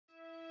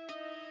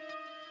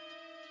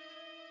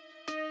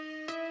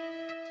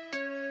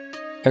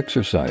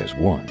Exercise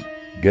 1.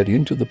 Get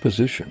into the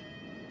position.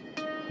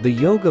 The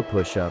yoga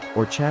push-up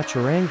or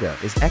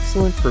chaturanga is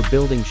excellent for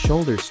building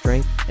shoulder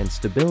strength and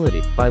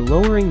stability. By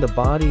lowering the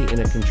body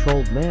in a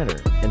controlled manner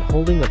and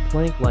holding a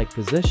plank-like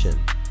position,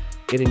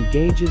 it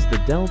engages the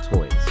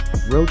deltoids,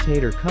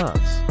 rotator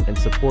cuffs, and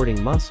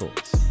supporting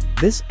muscles.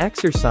 This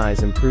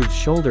exercise improves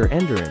shoulder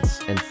endurance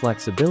and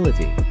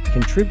flexibility,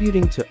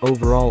 contributing to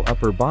overall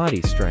upper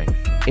body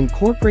strength.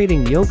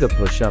 Incorporating yoga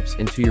push-ups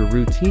into your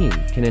routine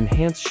can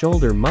enhance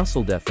shoulder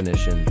muscle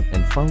definition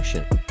and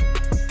function.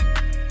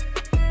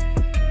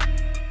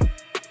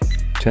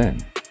 10,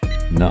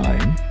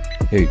 9,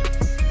 8,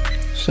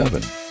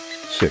 7,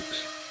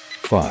 6,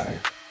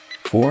 5,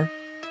 4,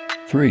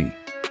 3,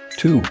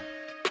 2,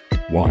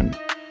 1.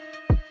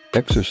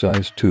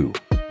 Exercise 2.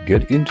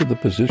 Get into the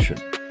position.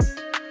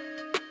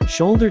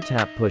 Shoulder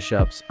tap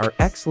push-ups are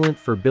excellent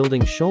for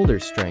building shoulder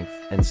strength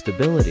and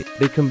stability.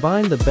 They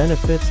combine the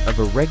benefits of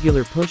a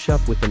regular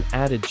push-up with an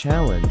added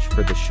challenge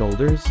for the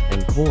shoulders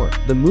and core.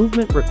 The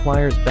movement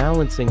requires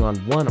balancing on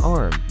one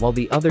arm while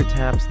the other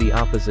taps the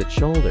opposite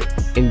shoulder,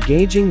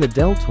 engaging the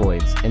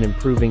deltoids and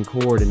improving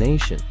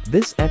coordination.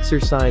 This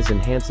exercise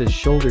enhances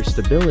shoulder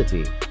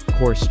stability,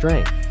 core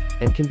strength,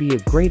 and can be a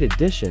great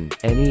addition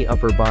to any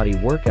upper body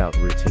workout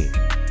routine.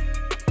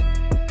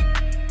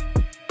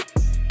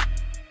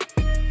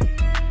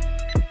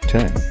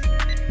 10,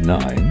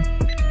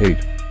 9, 8,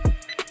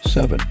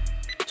 7,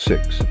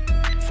 6,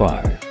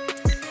 5,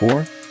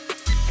 4,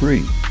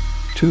 3,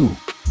 2,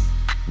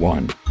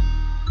 1.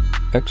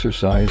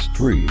 Exercise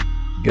 3.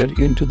 Get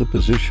into the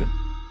position.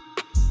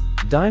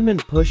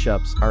 Diamond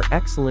push-ups are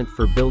excellent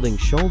for building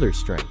shoulder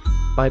strength.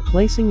 By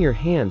placing your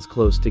hands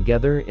close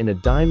together in a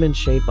diamond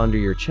shape under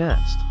your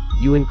chest,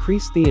 you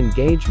increase the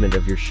engagement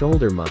of your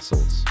shoulder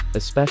muscles,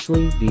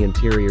 especially the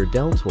anterior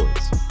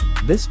deltoids.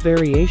 This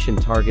variation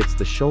targets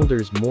the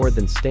shoulders more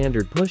than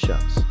standard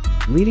push-ups,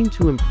 leading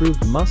to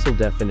improved muscle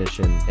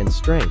definition and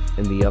strength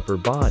in the upper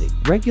body.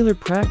 Regular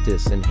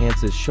practice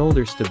enhances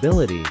shoulder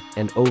stability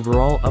and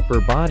overall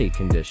upper body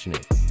conditioning.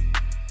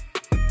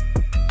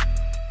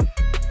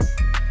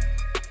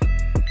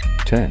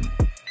 10,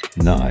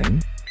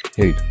 9,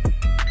 8,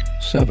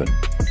 7,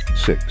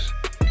 6,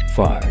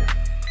 5,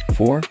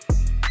 4,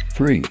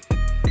 3,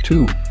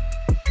 2,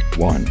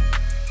 1.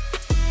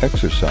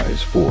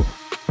 Exercise 4.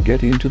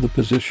 Get into the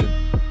position.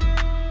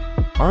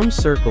 Arm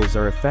circles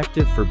are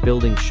effective for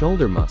building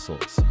shoulder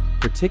muscles,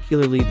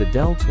 particularly the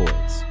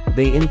deltoids.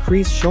 They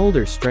increase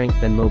shoulder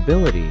strength and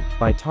mobility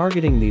by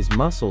targeting these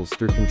muscles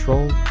through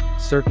controlled,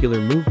 circular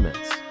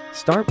movements.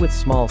 Start with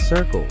small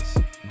circles,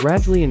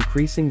 gradually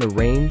increasing the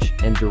range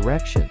and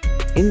direction.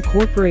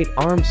 Incorporate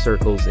arm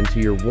circles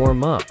into your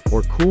warm-up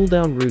or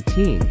cool-down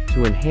routine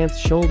to enhance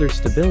shoulder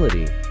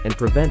stability and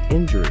prevent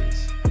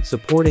injuries,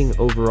 supporting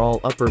overall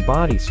upper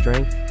body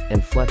strength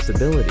and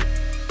flexibility.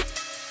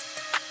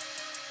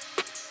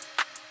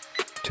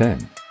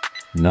 10,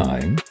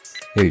 9,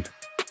 8,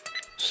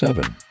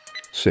 7,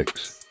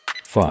 6,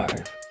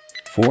 5,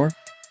 4,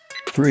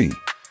 3,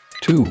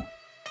 2,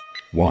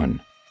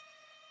 1.